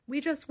We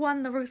just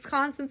won the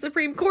Wisconsin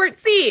Supreme Court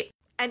seat.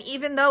 And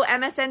even though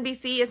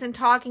MSNBC isn't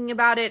talking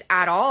about it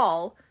at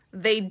all,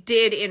 they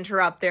did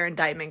interrupt their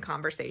indictment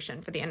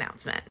conversation for the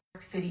announcement.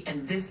 City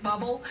and this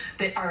bubble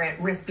that are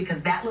at risk because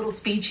that little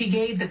speech he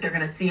gave that they're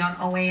going to see on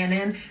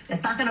OANN,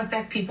 it's not going to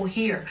affect people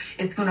here.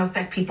 It's going to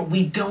affect people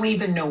we don't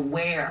even know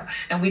where,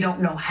 and we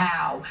don't know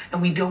how,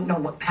 and we don't know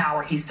what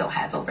power he still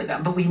has over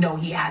them, but we know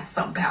he has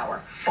some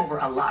power over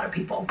a lot of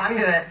people. I'm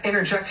going to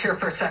interject here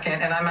for a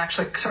second, and I'm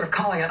actually sort of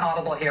calling an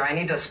audible here. I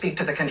need to speak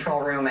to the control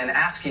room and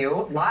ask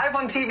you, live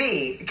on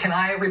TV, can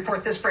I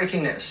report this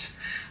breaking news?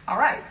 All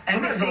right,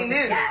 NBC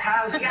News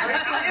has breaking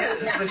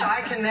news, which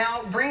I can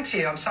now bring to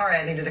you. I'm sorry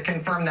I needed to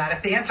confirm that.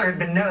 If the answer had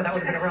been no, that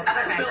would have been a real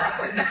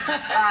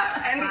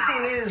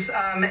NBC News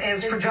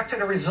is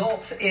projected a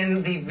result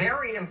in the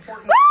very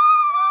important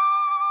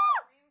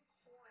Supreme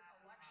Court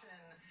election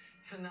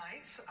tonight.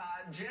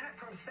 Janet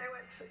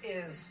Protasiewicz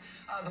is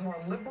the more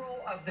liberal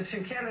of the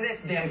two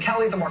candidates. Dan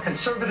Kelly, the more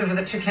conservative of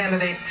the two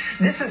candidates.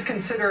 This is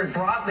considered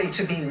broadly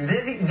to be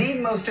the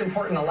most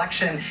important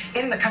election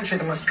in the country,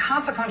 the most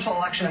consequential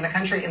election in the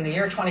country in the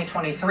year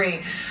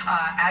 2023.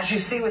 As you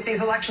see with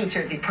these elections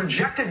here, the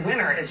projected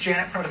winner is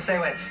Janet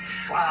Protasiewicz,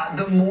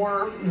 the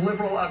more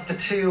liberal of the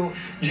two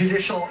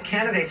judicial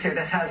candidates here.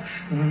 This has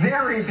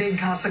very big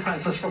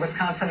consequences for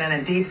Wisconsin and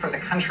indeed for the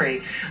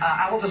country.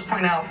 I will just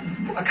point out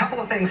a couple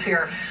of things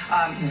here.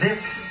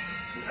 This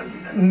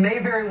may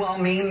very well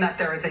mean that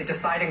there is a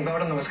deciding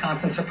vote on the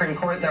Wisconsin Supreme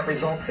Court that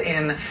results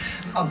in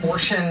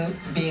abortion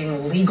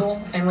being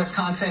legal in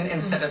Wisconsin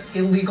instead of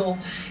illegal.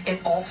 It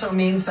also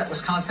means that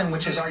Wisconsin,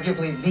 which is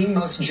arguably the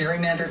most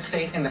gerrymandered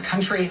state in the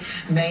country,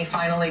 may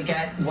finally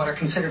get what are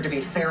considered to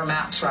be fair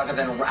maps rather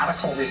than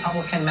radical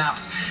Republican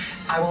maps.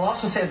 I will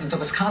also say that the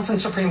Wisconsin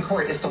Supreme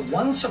Court is the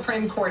one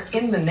Supreme Court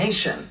in the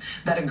nation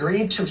that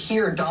agreed to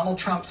hear Donald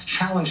Trump's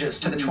challenges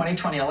to the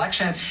 2020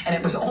 election, and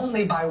it was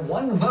only by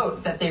one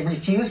vote that they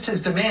refused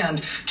his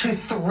demand to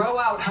throw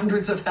out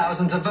hundreds of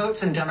thousands of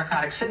votes in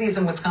Democratic cities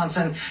in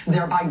Wisconsin,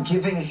 thereby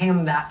giving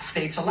him that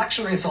state's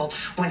election result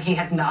when he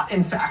had not,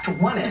 in fact,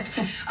 won it.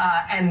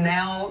 And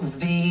now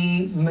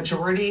the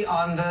majority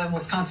on the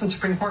Wisconsin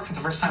Supreme Court, for the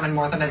first time in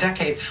more than a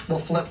decade, will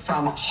flip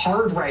from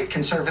hard right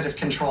conservative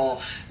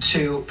control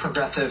to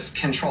progressive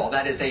control.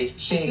 That is a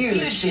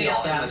huge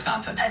deal in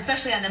Wisconsin.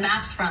 Especially on the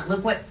maps front.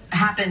 Look what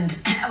happened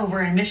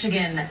over in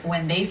Michigan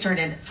when they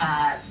started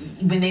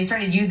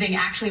using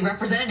actually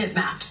representative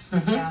maps.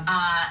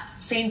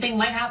 Same thing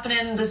might happen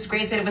in this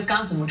great state of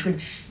Wisconsin, which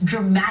would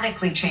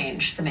dramatically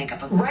change the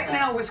makeup of the Right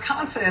now,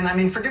 Wisconsin, I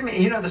mean, forgive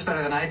me, you know this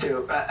better than I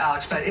do,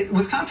 Alex, but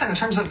Wisconsin, in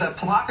terms of the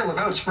popular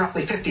votes,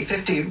 roughly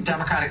 50-50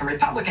 Democratic and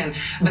Republican.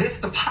 But if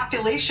the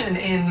population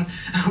in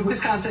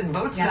Wisconsin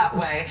votes that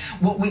way,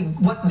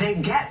 what they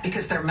get,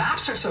 because their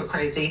maps are so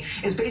crazy,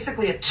 is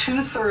basically a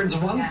 2/3,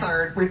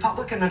 1/3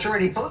 Republican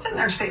majority, both in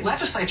their state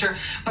legislature,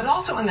 but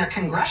also in their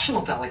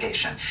congressional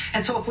delegation.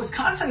 And so if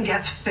Wisconsin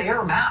gets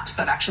fair maps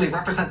that actually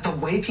represent the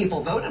way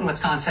people vote in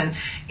Wisconsin,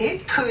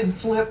 it could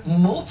flip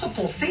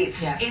multiple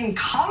seats in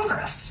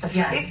Congress.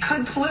 It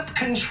could flip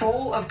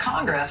control of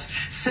Congress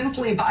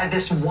simply by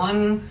this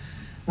one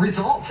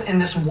result in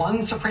this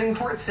one Supreme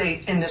Court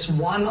state in this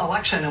one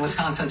election in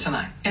Wisconsin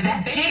tonight. And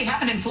that basically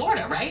happened in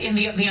Florida, right? In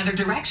the other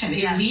direction.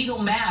 Illegal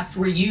maps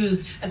were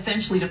used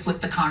essentially to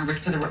flip the Congress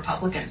to the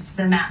Republicans.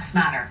 The maps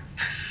matter.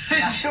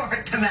 In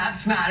short, the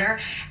maps matter.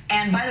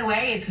 And by the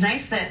way, it's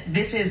nice that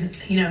this is,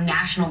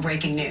 national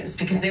breaking news,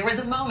 because there was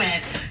a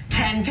moment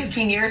 10,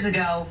 15 years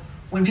ago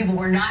when people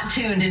were not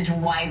tuned into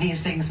why these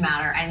things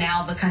matter. And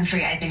now the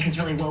country, I think, has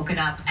really woken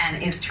up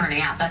and is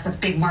turning out. That's a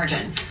big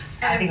margin.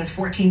 I think it was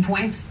 14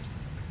 points.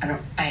 I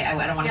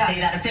don't want to say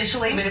that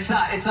officially. I mean, it's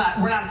not,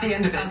 we're not at the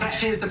end of it, but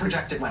she is the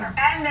projected winner.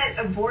 And that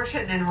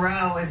abortion in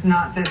Roe is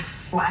not this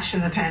flash in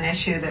the pan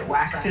issue that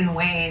waxed and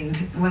waned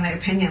when the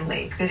opinion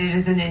leaked, that it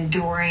is an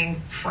enduring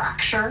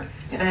fracture,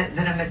 that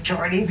a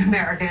majority of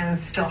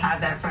Americans still have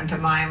that front of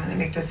mind when they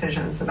make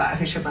decisions about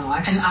who should win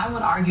elections. And I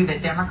would argue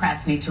that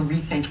Democrats need to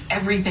rethink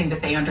everything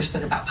that they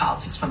understood about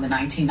politics from the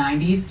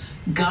 1990s.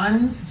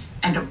 Guns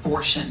and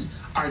abortion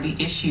are the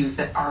issues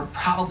that are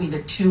probably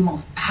the two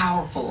most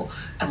powerful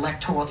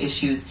electoral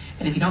issues.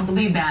 And if you don't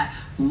believe that,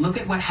 look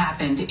at what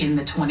happened in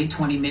the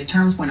 2020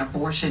 midterms when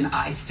abortion,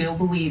 I still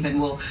believe,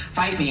 and will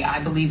fight me, I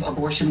believe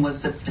abortion was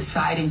the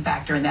deciding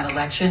factor in that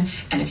election.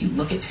 And if you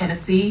look at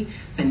Tennessee,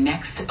 the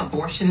next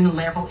abortion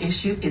level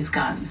issue is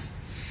guns.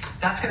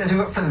 That's going to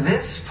do it for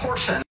this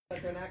portion.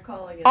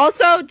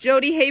 Also,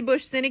 Jody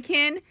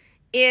Haybush-Sinekin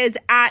is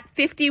at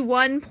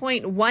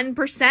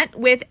 51.1%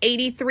 with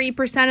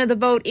 83% of the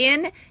vote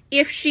in.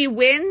 If she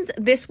wins,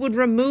 this would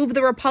remove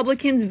the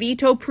Republicans'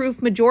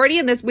 veto-proof majority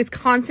in this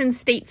Wisconsin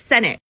State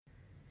Senate.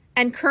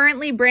 And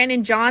currently,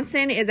 Brandon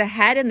Johnson is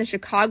ahead in the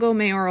Chicago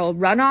mayoral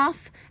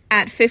runoff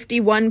at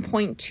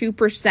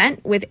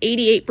 51.2% with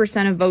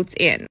 88% of votes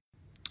in.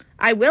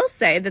 I will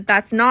say that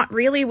that's not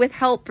really with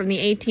help from the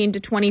 18 to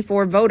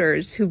 24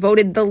 voters who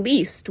voted the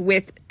least,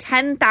 with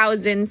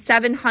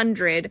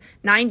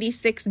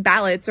 10,796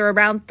 ballots, or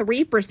around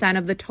 3%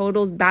 of the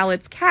total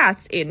ballots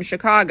cast in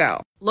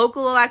Chicago.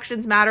 Local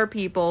elections matter,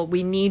 people.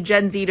 We need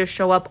Gen Z to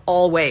show up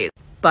always.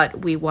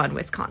 But we won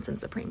Wisconsin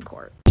Supreme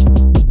Court.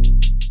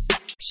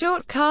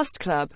 Short Cast Club